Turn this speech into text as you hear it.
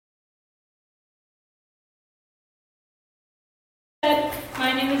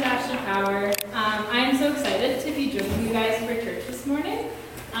My name is Ashley Power. I am so excited to be joining you guys for church this morning.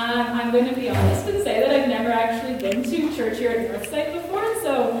 I'm going to be honest and say that I've never actually been to church here at Northside before,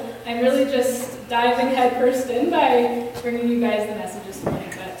 so I'm really just diving headfirst in by bringing you guys the message this morning.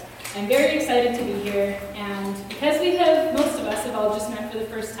 But I'm very excited to be here, and because most of us have all just met for the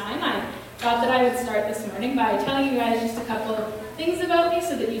first time, I thought that I would start this morning by telling you guys just a couple things about me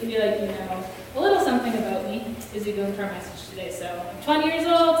so that you feel like you know a little something about me as we go into our message today. So I'm 20 years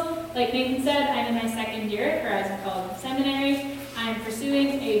old. Like Nathan said, I'm in my second year at Horizon College Seminary. I'm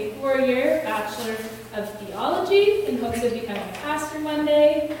pursuing a 4-year Bachelor of Theology in hopes of becoming a pastor one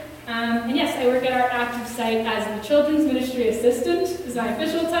day. And yes, I work at our active site as the Children's Ministry Assistant, is my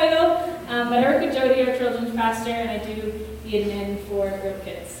official title. But I work with Jody, our children's pastor, and I do the admin for Group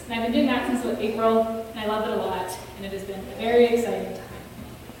Kids. And I've been doing that since April, and I love it a lot, and it has been a very exciting time.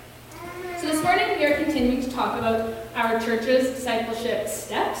 So this morning we are continuing to talk about our church's discipleship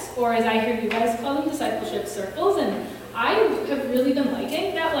steps, or as I hear you guys call them, discipleship circles. And I have really been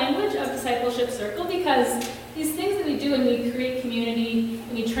liking that language of discipleship circle because these things that we do when we create community,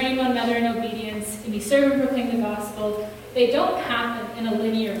 when we train one another in obedience, and we serve and proclaim the gospel, they don't happen in a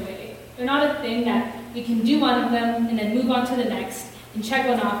linear way. They're not a thing that we can do one of them and then move on to the next, and check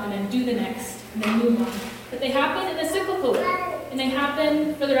one off and then do the next, and then move on. But they happen in a cyclical way. And they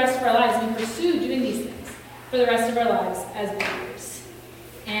happen for the rest of our lives. We pursue doing these things for the rest of our lives as believers.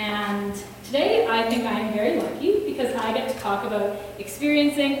 And today, I think I am very lucky because I get to talk about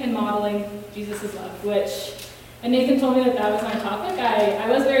experiencing and modeling Jesus' love, which, when Nathan told me that was my topic, I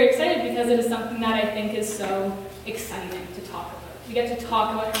was very excited because it is something that I think is so exciting to talk about. We get to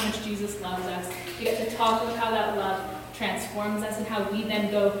talk about how much Jesus loves us. We get to talk about how that love transforms us and how we then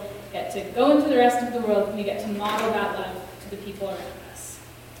get to go into the rest of the world and we get to model that love the people around us.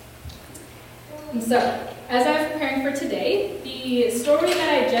 And so, as I was preparing for today, the story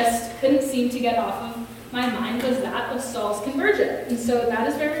that I just couldn't seem to get off of my mind was that of Saul's conversion. And so that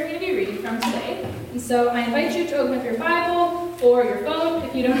is where we're going to be reading from today. And so I invite you to open up your Bible or your phone,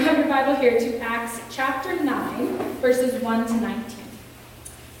 if you don't have your Bible here, to Acts chapter 9, verses 1 to 19.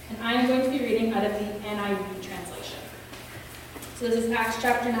 And I am going to be reading out of the NIV translation. So this is Acts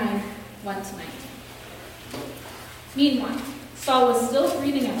chapter 9, 1 to 19. Meanwhile, Saul was still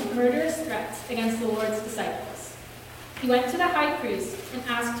breathing out murderous threats against the Lord's disciples. He went to the high priest and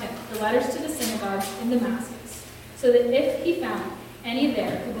asked him for letters to the synagogues in Damascus, so that if he found any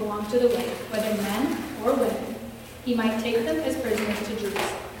there who belonged to the way, whether men or women, he might take them as prisoners to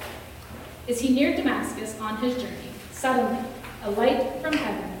Jerusalem. As he neared Damascus on his journey, suddenly a light from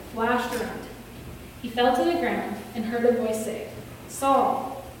heaven flashed around him. He fell to the ground and heard a voice say,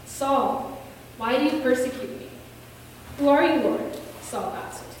 "Saul, Saul, why do you persecute me?" "Who are you, Lord?" Saul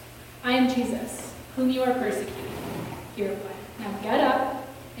asked. "I am Jesus, whom you are persecuting," he replied. "Now get up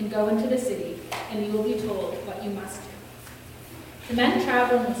and go into the city, and you will be told what you must do." The men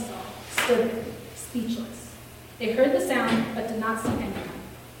traveling with Saul stood there, speechless. They heard the sound, but did not see anyone.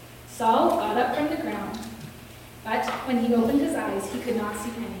 Saul got up from the ground, but when he opened his eyes, he could not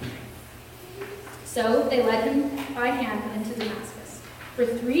see anything. So they led him by hand into Damascus. For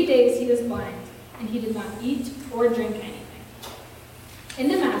 3 days he was blind, and he did not eat or drink anything. In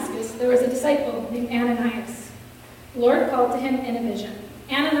Damascus, there was a disciple named Ananias. The Lord called to him in a vision,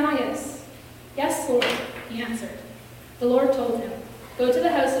 "Ananias." "Yes, Lord," he answered. The Lord told him, "Go to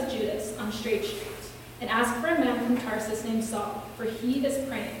the house of Judas on Straight Street, and ask for a man from Tarsus named Saul, for he is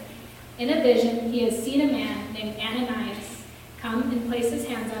praying. In a vision, he has seen a man named Ananias come and place his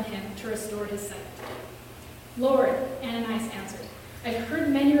hands on him to restore his sight." "Lord," Ananias answered, "I've heard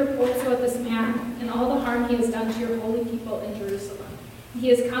many reports about this man and all the harm he has done to your holy people in Jerusalem. He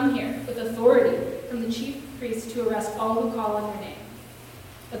has come here with authority from the chief priests to arrest all who call on your name."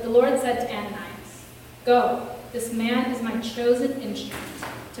 But the Lord said to Ananias, "Go, this man is my chosen instrument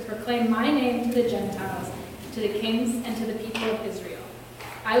to proclaim my name to the Gentiles, to the kings, and to the people of Israel.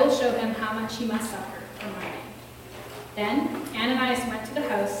 I will show him how much he must suffer for my name." Then Ananias went to the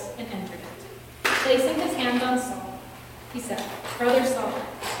house and entered it. Placing his hand on Saul, he said, "Brother Saul,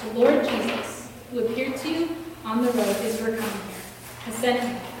 the Lord Jesus, who appeared to you on the road as you were coming here, has sent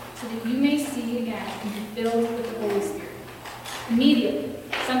me so that you may see again and be filled with the Holy Spirit." Immediately,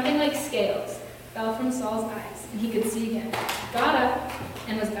 something like scales fell from Saul's eyes, and he could see again. He got up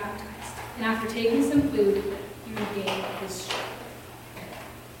and was baptized, and after taking some food, he regained his strength.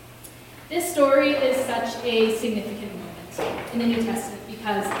 This story is such a significant moment in the New Testament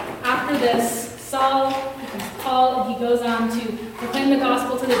because after this, Saul becomes Paul, and he goes on to proclaim the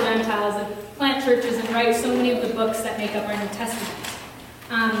gospel to the Gentiles and plant churches and write so many of the books that make up our New Testament.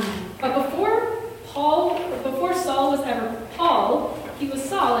 But before Saul was ever Paul, he was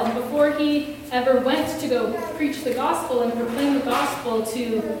Saul, and before he ever went to go preach the gospel and proclaim the gospel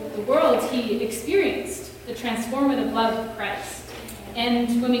to the world, he experienced the transformative love of Christ.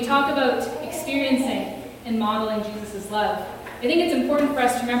 And when we talk about experiencing and modeling Jesus' love, I think it's important for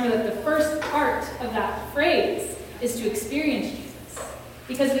us to remember that the first part of that phrase is to experience Jesus.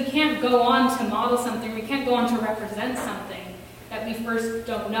 Because we can't go on to model something, we can't go on to represent something that we first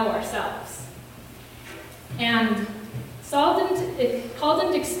don't know ourselves. And Paul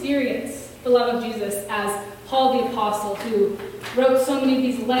didn't experience the love of Jesus as Paul the Apostle, who wrote so many of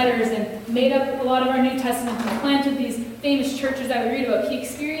these letters and made up a lot of our New Testament and planted these famous churches that we read about. He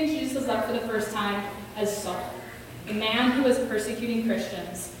experienced Jesus' love for the first time as Saul, a man who was persecuting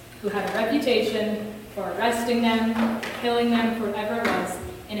Christians, who had a reputation for arresting them, killing them, for whatever it was.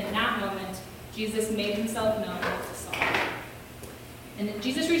 And in that moment, Jesus made himself known to Saul. And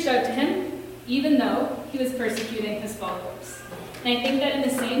Jesus reached out to him, even though he was persecuting his followers. And I think that in the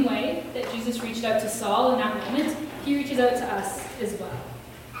same way that Jesus reached out to Saul in that moment, he reaches out to us as well.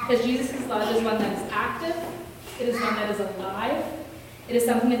 Because Jesus' love is one that is active, it is one that is alive, it is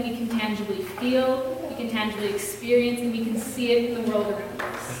something that we can tangibly feel, we can tangibly experience, and we can see it in the world around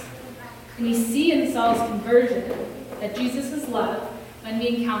us. And we see in Saul's conversion that Jesus' love, when we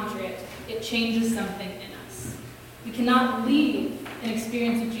encounter it, it changes something in us. We cannot leave an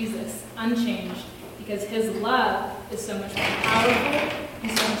experience of Jesus unchanged because his love is so much more powerful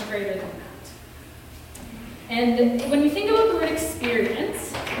and so much greater than that. And when we think about the word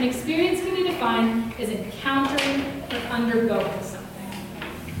experience, an experience can be defined as encountering or undergoing something.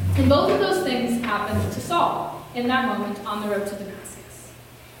 And both of those things happened to Saul in that moment on the road to Damascus.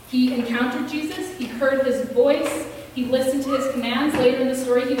 He encountered Jesus, he heard his voice, he listened to his commands. Later in the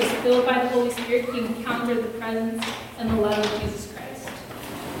story, he was filled by the Holy Spirit. He encountered the presence and the love of Jesus Christ.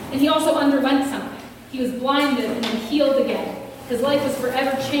 And he also underwent something. He was blinded and then healed again. His life was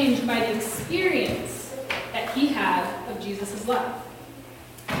forever changed by the experience that he had of Jesus' love.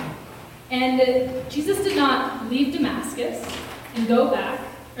 And Jesus did not leave Damascus and go back,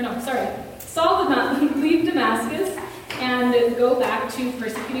 Saul did not leave Damascus and go back to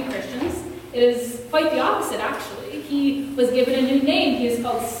persecuting Christians. It is quite the opposite, actually. He was given a new name. He is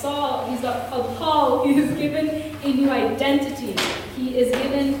called Saul. He's called Paul. He is given a new identity. He is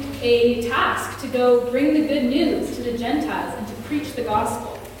given a task to go bring the good news to the Gentiles and to preach the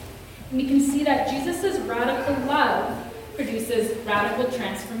gospel. And we can see that Jesus' radical love produces radical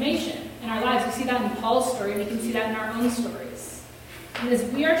transformation in our lives. We see that in Paul's story. We can see that in our own stories. And as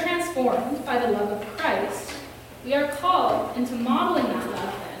we are transformed by the love of Christ, we are called into modeling that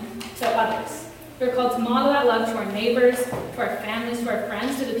love then to others. We're called to model that love to our neighbors, to our families, to our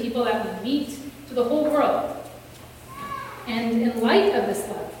friends, to the people that we meet, to the whole world. And in light of this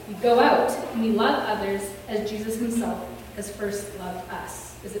love, we go out and we love others as Jesus himself has first loved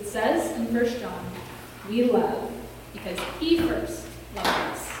us. As it says in 1 John, we love because he first loved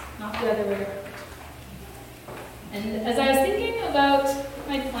us, not the other way around. And as I was thinking about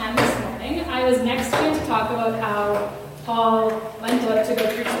my plan this morning, I was next going to talk about how Paul went out to go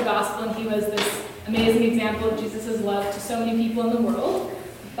preach the gospel, and he was this amazing example of Jesus' love to so many people in the world.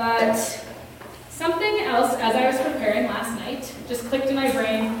 But something else, as I was preparing last night, just clicked in my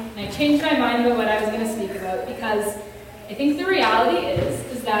brain, and I changed my mind about what I was going to speak about, because I think the reality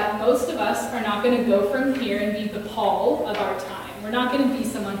is that most of us are not going to go from here and be the Paul of our time. We're not going to be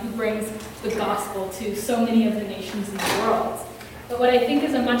someone who brings the gospel to so many of the nations in the world. But what I think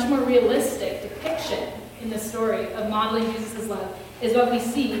is a much more realistic depiction in the story of modeling Jesus' love is what we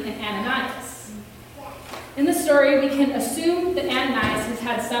see in Ananias. In the story, we can assume that Ananias has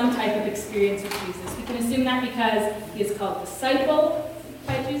had some type of experience with Jesus. We can assume that because he is called disciple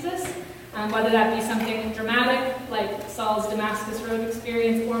by Jesus, whether that be something dramatic, like Saul's Damascus Road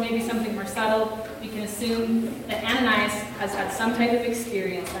experience, or maybe something more subtle. We can assume that Ananias has had some type of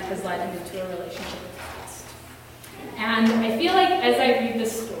experience that has led him into a relationship with Christ. And I feel like as I read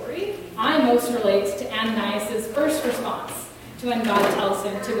this story, I most relate to Ananias' first response to when God tells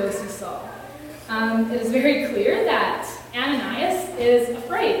him to go see Saul. It is very clear that Ananias is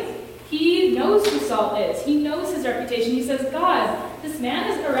afraid. He knows who Saul is. He knows his reputation. He says, God, this man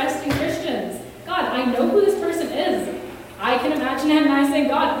is arresting Christians. God, I know who this person is. I can imagine Ananias saying,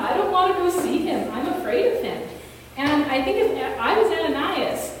 God, I don't want to go see him. I'm afraid of him. And I think if I was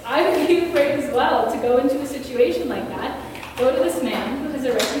Ananias, I would be afraid as well to go into a situation like that, go to this man who has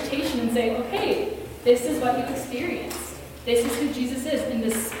a reputation and say, okay, this is what you've experienced. This is who Jesus is. And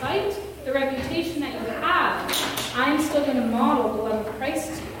despite the reputation that you have, I'm still going to model the love of Christ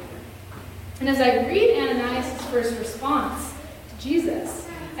to you. And as I read Ananias' first response to Jesus,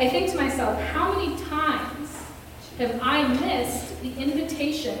 I think to myself, how many times have I missed the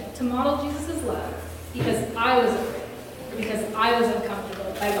invitation to model Jesus' love because I was afraid, or because I was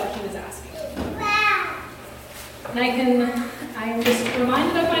uncomfortable by what he was asking of me? And I'm just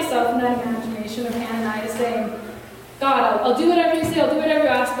reminded of myself in that imagination of Ananias saying, God, I'll do whatever you say, I'll do whatever you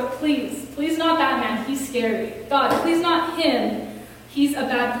ask, but please not that man, he's scary. God, please not him, he's a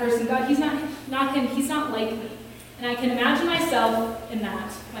bad person. God, he's not him, he's not like me. And I can imagine myself in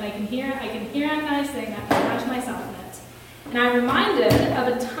that. When I can hear Ananias saying that, I can imagine myself in it. And I'm reminded of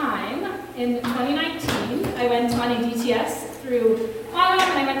a time in 2019, I went on a DTS through Ottawa,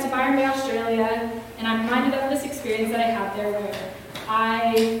 and I went to Byron Bay, Australia, and I'm reminded of this experience that I had there where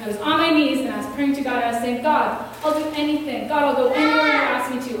I was on my knees and I was praying to God. I was saying, God, I'll do anything. God, I'll go anywhere you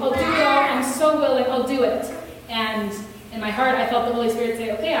ask me to. I'll do it all. I'm so willing. I'll do it. And in my heart, I felt the Holy Spirit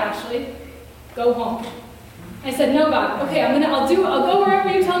say, okay, Ashley, go home. I said, no, God. Okay, I'll go wherever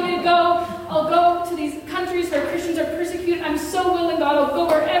you tell me to go. I'll go to these countries where Christians are persecuted. I'm so willing, God. I'll go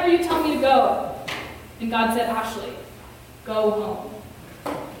wherever you tell me to go. And God said, Ashley, go home.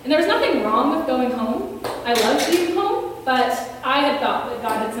 And there was nothing wrong with going home. I loved being home, but I had thought that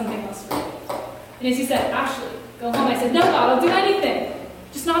God had something else for me. And as he said, Ashley, go home, I said, no, God, I'll do anything.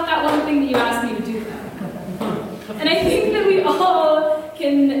 Just not that one thing that you asked me to do. And I think that we all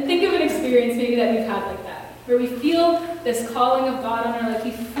can think of an experience maybe that we've had like that, where we feel this calling of God on our life. We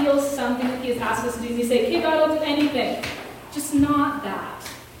feel something that he has asked us to do. And we say, okay, God, I'll do anything. Just not that.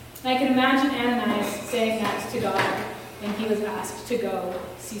 And I can imagine Ananias saying that to God when he was asked to go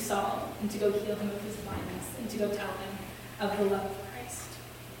see Saul and to go heal him of his blindness and to go tell him of the love of Christ.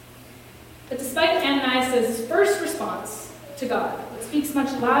 But despite Ananias' first response to God, what speaks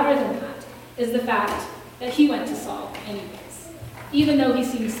much louder than that is the fact that he went to Saul anyways. Even though he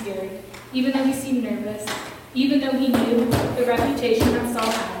seemed scared, even though he seemed nervous, even though he knew the reputation that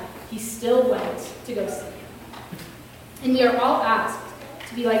Saul had, he still went to go see him. And we are all asked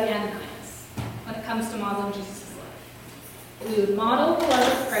to be like Ananias when it comes to modeling Jesus' life. We would model the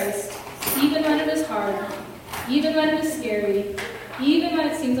love of Christ even when it is hard, even when it is scary, even when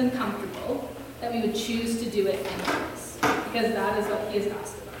it seems uncomfortable, that we would choose to do it anyways, because that is what he has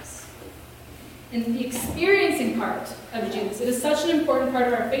asked of us. And the experiencing part of Jesus, it is such an important part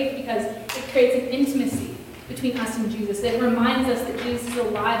of our faith because it creates an intimacy between us and Jesus. It reminds us that Jesus is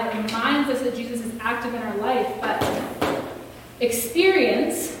alive. It reminds us that Jesus is active in our life. But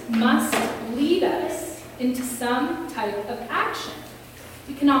experience must lead us into some type of action.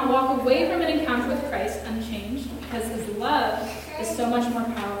 We cannot walk away from an encounter with Christ unchanged because his love is so much more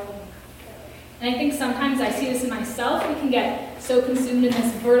powerful. And I think sometimes I see this in myself. We can get so consumed in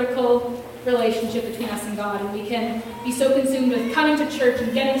this vertical relationship between us and God, and we can be so consumed with coming to church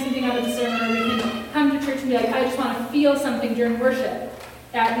and getting something out of the sermon, or we can come to church and be like, I just want to feel something during worship,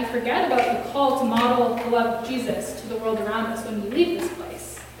 that we forget about the call to model the love of Jesus to the world around us when we leave this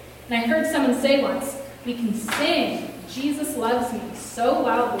place. And I heard someone say once, we can sing Jesus loves me so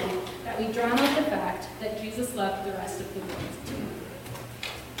loudly that we drown out the fact that Jesus loved the rest of the world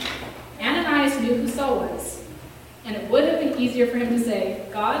too. Ananias knew who Saul was, and it would have been easier for him to say,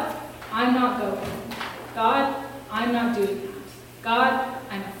 God, I'm not going. God, I'm not doing that. God,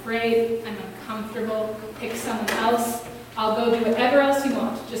 I'm afraid, I'm uncomfortable, pick someone else. I'll go do whatever else you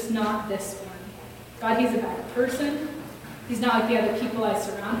want, just not this one. God, he's a bad person. He's not like the other people I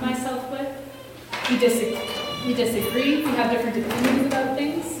surround myself with. We disagree. We have different opinions about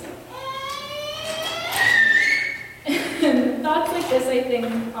things. And thoughts like this, I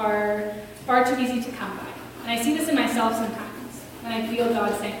think, are far too easy to come by. And I see this in myself sometimes when I feel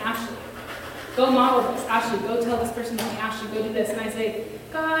God saying, Ashley, go model this. Ashley, go tell this person about me. Ashley, go do this. And I say,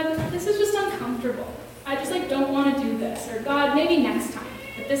 God, this is just uncomfortable. I just don't want to do this. Or God, maybe next time.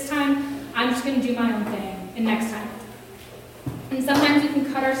 But this time, I'm just going to do my own thing. And next time. And sometimes we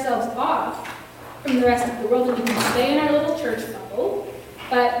can cut ourselves off from the rest of the world and we can stay in our little church bubble.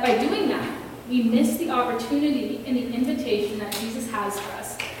 But by doing that, we miss the opportunity and the invitation that Jesus has for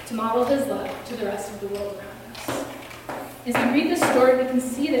us to model his love to the rest of the world around us. As we read this story, we can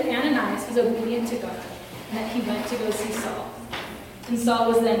see that Ananias was obedient to God and that he went to go see Saul. And Saul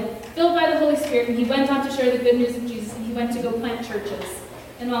was then filled by the Holy Spirit, and he went on to share the good news of Jesus, and he went to go plant churches.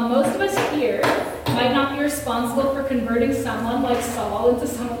 And while most of us here might not be responsible for converting someone like Saul into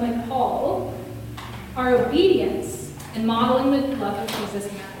someone like Paul, our obedience in modeling the love of Jesus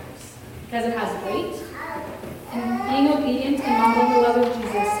matters because it has weight. And being obedient and modeling the love of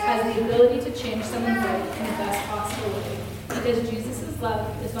Jesus has the ability to change someone's life in the best possible way. Because Jesus'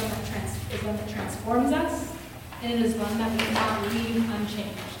 love is one that transforms us, and it is one that we cannot leave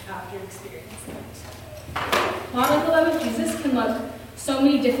unchanged after experiencing it. Modeling the love of Jesus can look so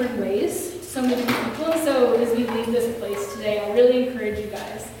many different ways. so many people. And so as we leave this place today, I really encourage you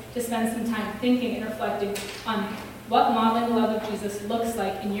guys to spend some time thinking and reflecting on what modeling the love of Jesus looks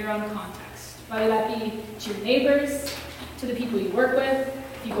like in your own context. Whether that be to your neighbors, to the people you work with,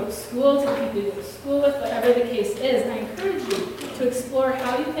 if you go to school, to the people you go to school with, whatever the case is. And I encourage you to explore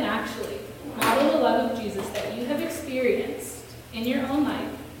how you can actually model the love of Jesus that you have experienced in your own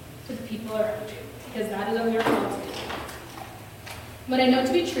life to the people around you, because that is what we are called to do. What I know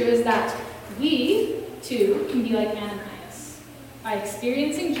to be true is that we, too, can be like Ananias. By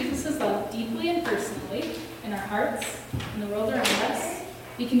experiencing Jesus' love deeply and personally in our hearts, in the world around us,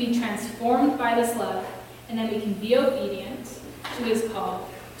 we can be transformed by this love, and then we can be obedient to his call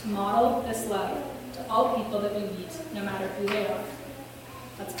to model this love to all people that we meet, no matter who they are.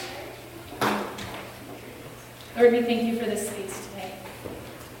 Let's pray. Lord, we thank you for this space today.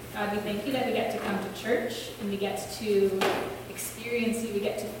 God, we thank you that we get to come to church and we get to experience you, we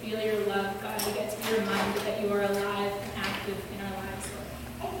get to feel your love. God, we get to be reminded that you are alive and active in our lives,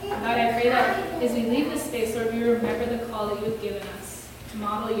 Lord. God, I pray that as we leave this space, Lord, we remember the call that you have given us to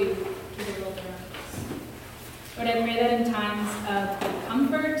model you to the world around us. Lord, I pray that in times of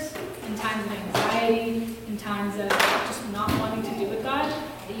discomfort, in times of anxiety, in times of just not wanting to do it, God,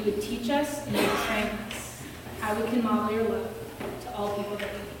 that you would teach us and you would train us how we can model your love to all people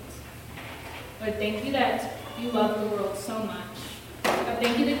that we meet. Lord, thank you that you love the world so much. God,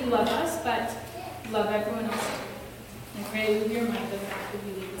 thank you that you love us, but you love everyone else too. And I pray that we will be reminded of that as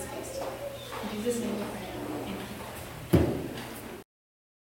we leave this place today. In Jesus' name we pray.